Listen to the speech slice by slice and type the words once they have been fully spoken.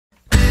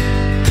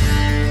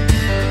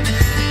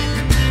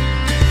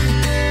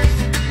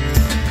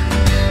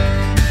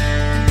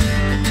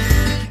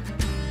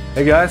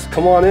Hey guys,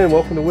 come on in.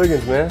 Welcome to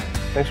Wiggins, man.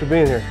 Thanks for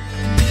being here.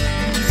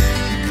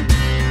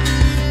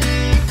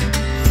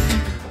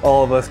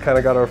 All of us kind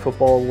of got our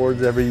football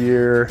awards every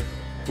year,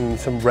 and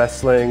some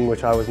wrestling,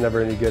 which I was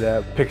never any good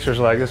at. Pictures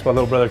like this, my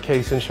little brother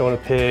Kason showing a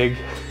pig,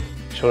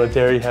 showing a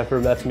dairy heifer,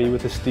 that's me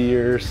with a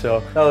steer.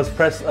 So that was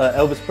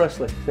Elvis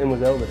Presley, his name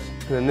was Elvis.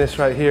 And then this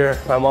right here,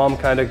 my mom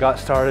kind of got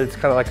started. It's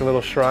kind of like a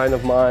little shrine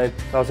of mine.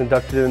 I was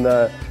inducted in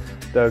the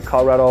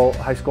Colorado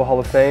High School Hall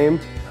of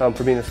Fame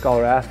for being a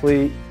scholar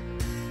athlete.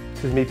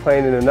 This is me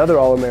playing in another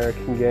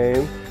All-American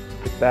game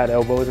with bad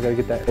elbows. I gotta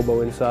get that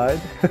elbow inside.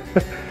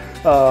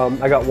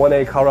 I got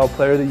 1A Colorado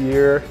Player of the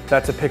Year.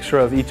 That's a picture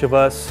of each of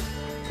us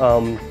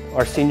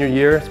our senior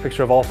year. It's a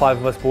picture of all 5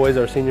 of us boys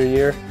our senior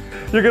year.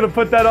 You're gonna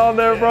put that on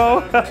there,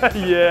 bro?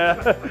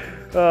 Yeah.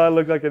 I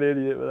look like an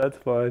idiot, but that's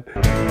fine.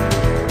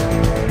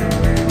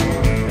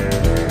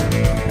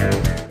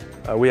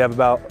 We have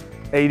about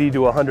 80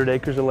 to 100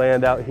 acres of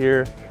land out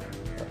here.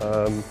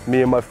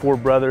 Me and my 4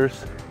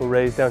 brothers were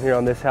raised down here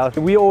on this house.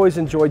 We always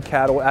enjoyed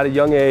cattle. At a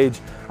young age,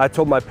 I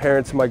told my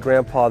parents and my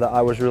grandpa that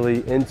I was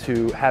really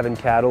into having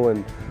cattle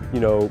and, you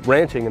know,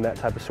 ranching and that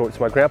type of sort. So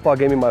my grandpa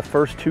gave me my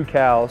first 2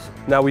 cows.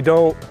 Now we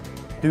don't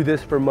do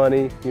this for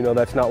money, you know,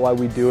 that's not why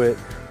we do it.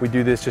 We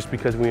do this just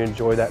because we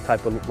enjoy that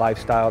type of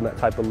lifestyle and that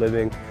type of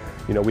living.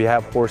 You know, we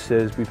have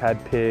horses, we've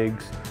had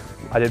pigs.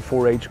 I did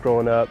 4-H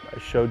growing up. I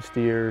showed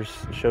steers,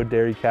 showed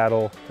dairy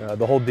cattle,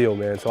 the whole deal,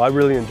 man. So I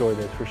really enjoy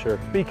this for sure.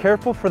 Be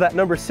careful for that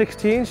number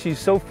 16. She's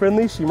so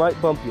friendly, she might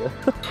bump you.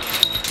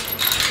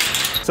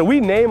 So we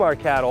name our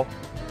cattle.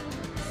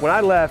 When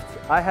I left,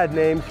 I had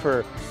names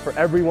for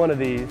every one of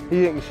these.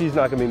 She's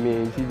not gonna be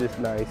mean, she's just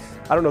nice.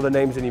 I don't know the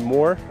names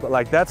anymore, but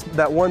like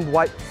that one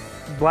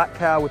black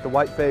cow with the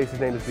white face, his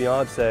name is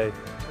Beyonce,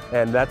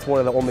 and that's one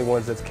of the only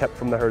ones that's kept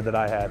from the herd that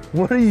I had.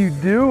 What are you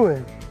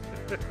doing?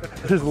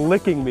 Just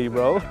licking me,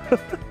 bro. I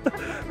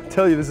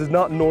tell you, this is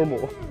not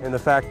normal. And the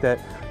fact that,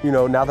 you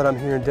know, now that I'm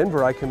here in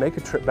Denver, I can make a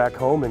trip back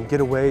home and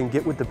get away and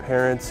get with the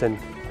parents and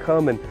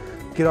come and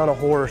get on a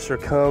horse or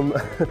come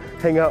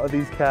hang out with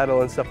these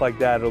cattle and stuff like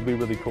that. It'll be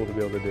really cool to be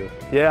able to do.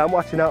 Yeah, I'm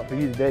watching out for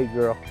you today,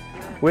 girl.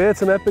 We had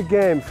some epic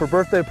games. For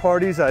birthday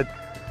parties, I'd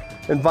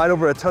invite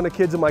over a ton of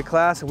kids in my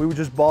class and we would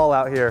just ball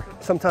out here.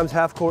 Sometimes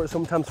half court,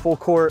 sometimes full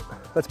court.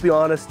 Let's be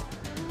honest,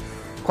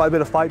 quite a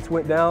bit of fights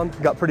went down.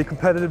 Got pretty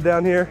competitive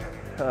down here.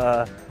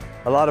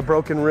 A lot of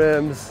broken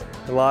rims,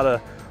 a lot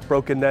of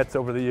broken nets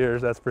over the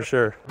years, that's for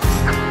sure.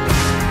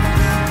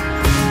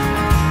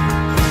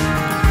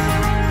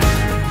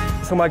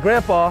 So my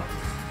grandpa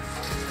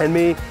and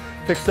me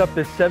fixed up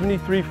this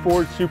 73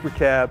 Ford Super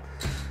Cab.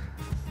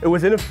 It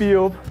was in a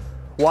field,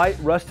 white,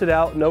 rusted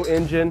out, no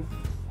engine,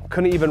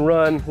 couldn't even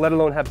run, let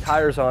alone have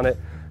tires on it.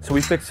 So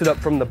we fixed it up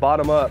from the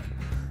bottom up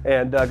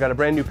and got a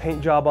brand new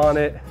paint job on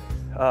it.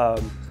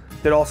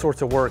 Did all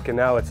sorts of work and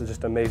now it's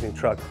just an amazing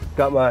truck.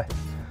 Got my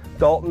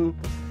Dalton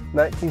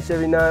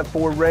 1979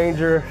 Ford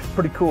Ranger. It's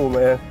pretty cool,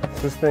 man.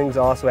 This thing's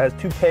awesome. It has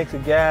 2 tanks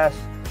of gas.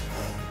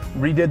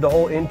 Redid the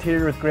whole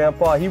interior with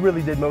Grandpa. He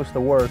really did most of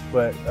the work,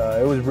 but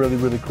it was really,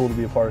 really cool to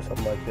be a part of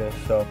something like this.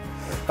 So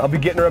I'll be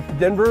getting her up to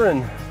Denver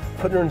and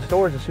putting her in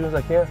stores as soon as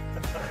I can.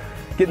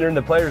 Getting her in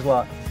the players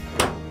lot.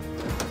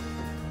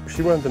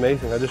 She runs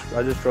amazing. I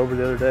just drove her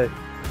the other day.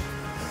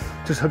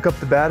 Just hook up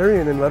the battery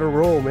and then let her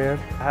roll, man.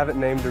 I haven't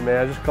named her,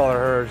 man. I just call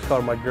her I just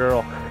call her my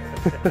girl.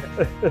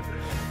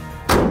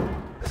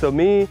 So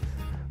me,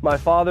 my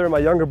father, and my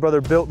younger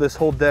brother built this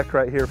whole deck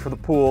right here for the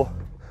pool.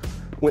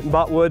 Went and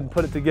bought wood and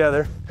put it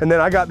together. And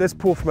then I got this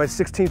pool for my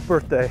 16th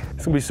birthday.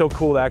 It's gonna be so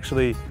cool to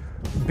actually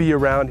be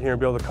around here and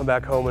be able to come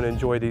back home and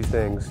enjoy these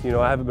things. You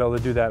know, I haven't been able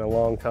to do that in a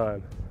long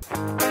time.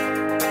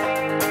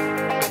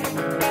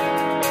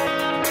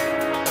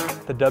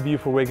 The W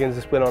for Wiggins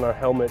is split on our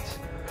helmets.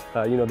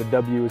 You know, the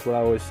W is what I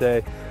always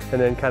say. And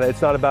then kind of,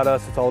 it's not about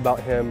us, it's all about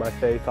him, my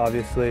faith,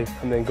 obviously.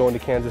 And then going to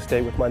Kansas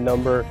State with my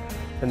number.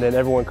 And then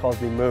everyone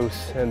calls me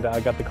Moose, and I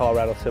got the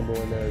Colorado symbol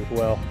in there as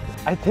well.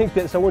 I think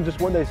that someone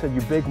just one day said, "You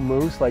big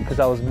moose," like,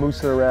 because I was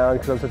moosing around,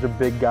 because I'm such a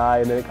big guy,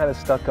 and then it kind of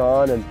stuck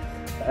on, and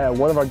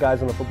one of our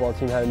guys on the football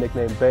team had a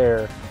nickname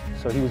Bear,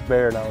 so he was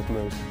Bear and I was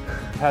Moose.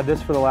 I've had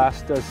this for the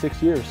last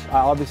 6 years.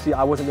 Obviously,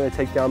 I wasn't going to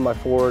take down my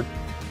Ford,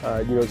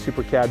 you know,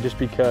 Super Cab, just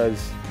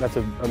because that's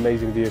an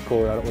amazing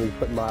vehicle, and I don't want to be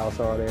putting miles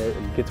on it.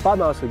 It gets 5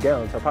 miles to the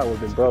gallon, so I probably would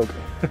have been broke.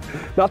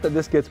 Not that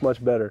this gets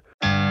much better.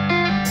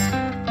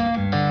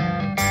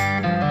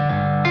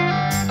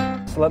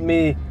 So let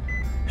me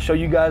show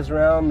you guys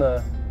around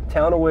the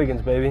town of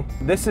Wiggins, baby.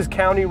 This is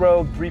County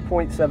Road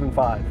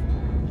 3.75.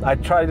 I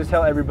try to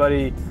tell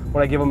everybody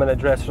when I give them an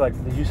address, they're like,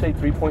 "Did you say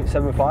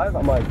 3.75?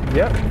 I'm like,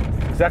 "Yep,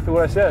 exactly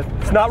what I said."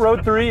 It's not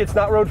road 3, it's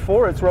not road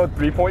 4, it's road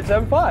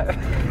 3.75.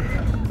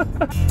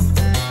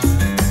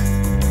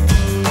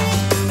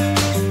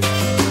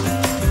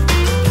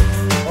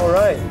 All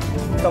right,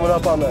 coming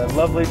up on the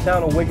lovely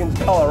town of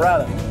Wiggins,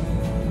 Colorado.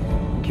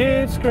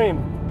 Kids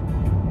screaming,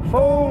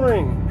 phone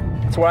ring.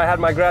 That's where I had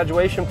my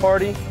graduation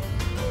party,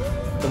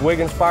 the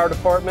Wiggins Fire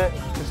Department.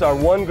 This is our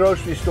one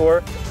grocery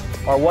store,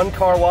 our one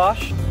car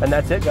wash, and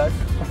that's it, guys.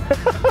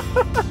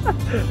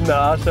 No,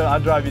 I'll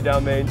drive you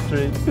down Main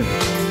Street.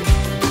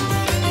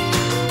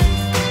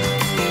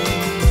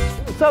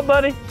 What's up,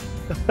 buddy?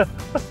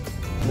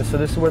 So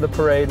this is where the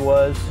parade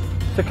was.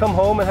 To come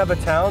home and have a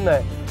town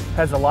that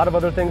has a lot of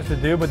other things to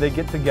do, but they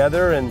get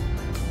together and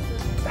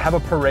have a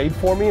parade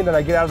for me, and then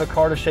I get out of the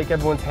car to shake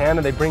everyone's hand,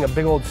 and they bring a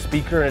big old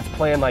speaker, and it's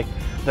playing like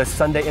the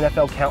Sunday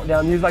NFL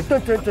countdown music, like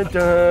dun dun dun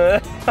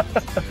dun.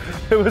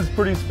 It was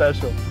pretty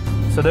special.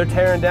 So they're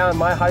tearing down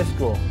my high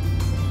school.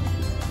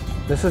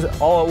 This is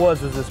all it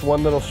was this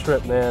one little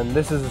strip, man.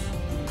 This has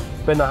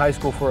been the high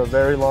school for a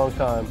very long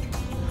time.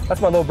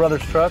 That's my little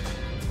brother's truck,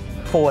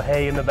 full of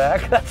hay in the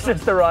back. That's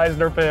just the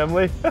Risner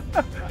family.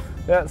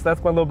 Yes,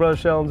 that's my little brother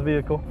Sheldon's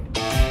vehicle.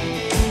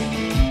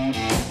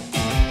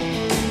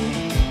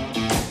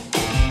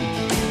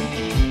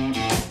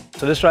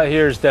 So this right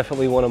here is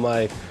definitely one of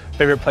my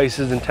favorite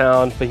places in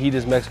town,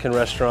 Fajitas Mexican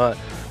restaurant.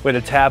 We had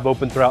a tab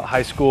open throughout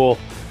high school,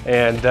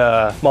 and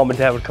mom and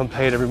dad would come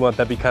pay it every month.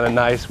 That'd be kind of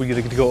nice. We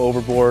get to go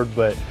overboard,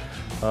 but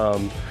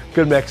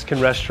good Mexican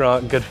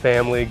restaurant, good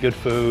family, good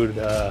food.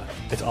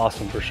 It's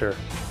awesome for sure.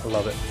 I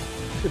love it.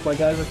 If my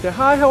guys like there,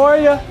 hi, how are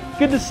you?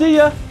 Good to see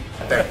you.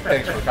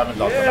 Thanks for coming,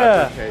 Dalton.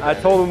 Yeah, I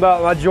told him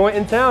about my joint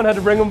in town, had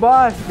to bring him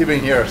by. You've been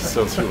here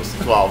since he was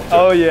 12.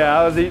 Oh yeah,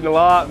 I was eating a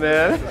lot,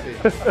 man.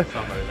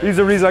 He's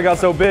the reason I got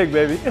so big,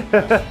 baby.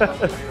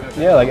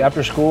 Yeah, like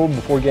after school,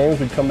 before games,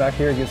 we'd come back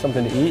here and get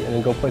something to eat and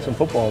then go play some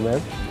football,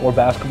 man. Or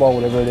basketball,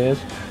 whatever it is.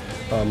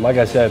 Like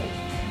I said,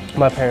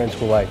 my parents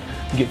will like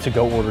get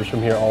to-go orders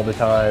from here all the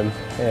time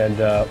and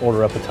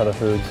order up a ton of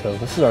food, so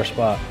this is our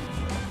spot.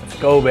 Let's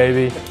go,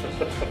 baby.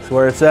 That's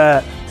where it's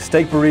at.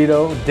 Steak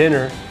burrito,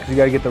 dinner, because you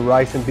gotta get the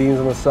rice and beans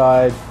on the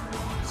side,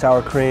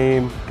 sour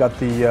cream, got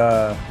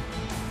the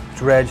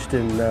dredged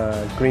in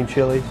green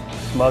chili,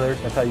 smothered.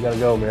 That's how you gotta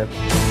go, man.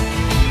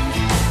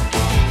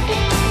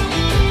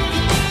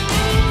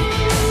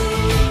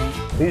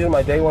 These are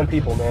my day one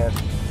people, man.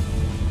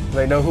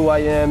 They know who I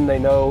am,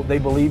 they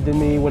believed in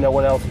me when no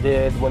one else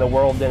did, when the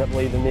world didn't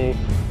believe in me.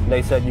 And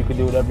they said you could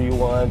do whatever you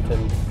want,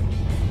 and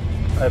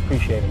I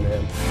appreciate it,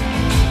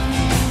 man.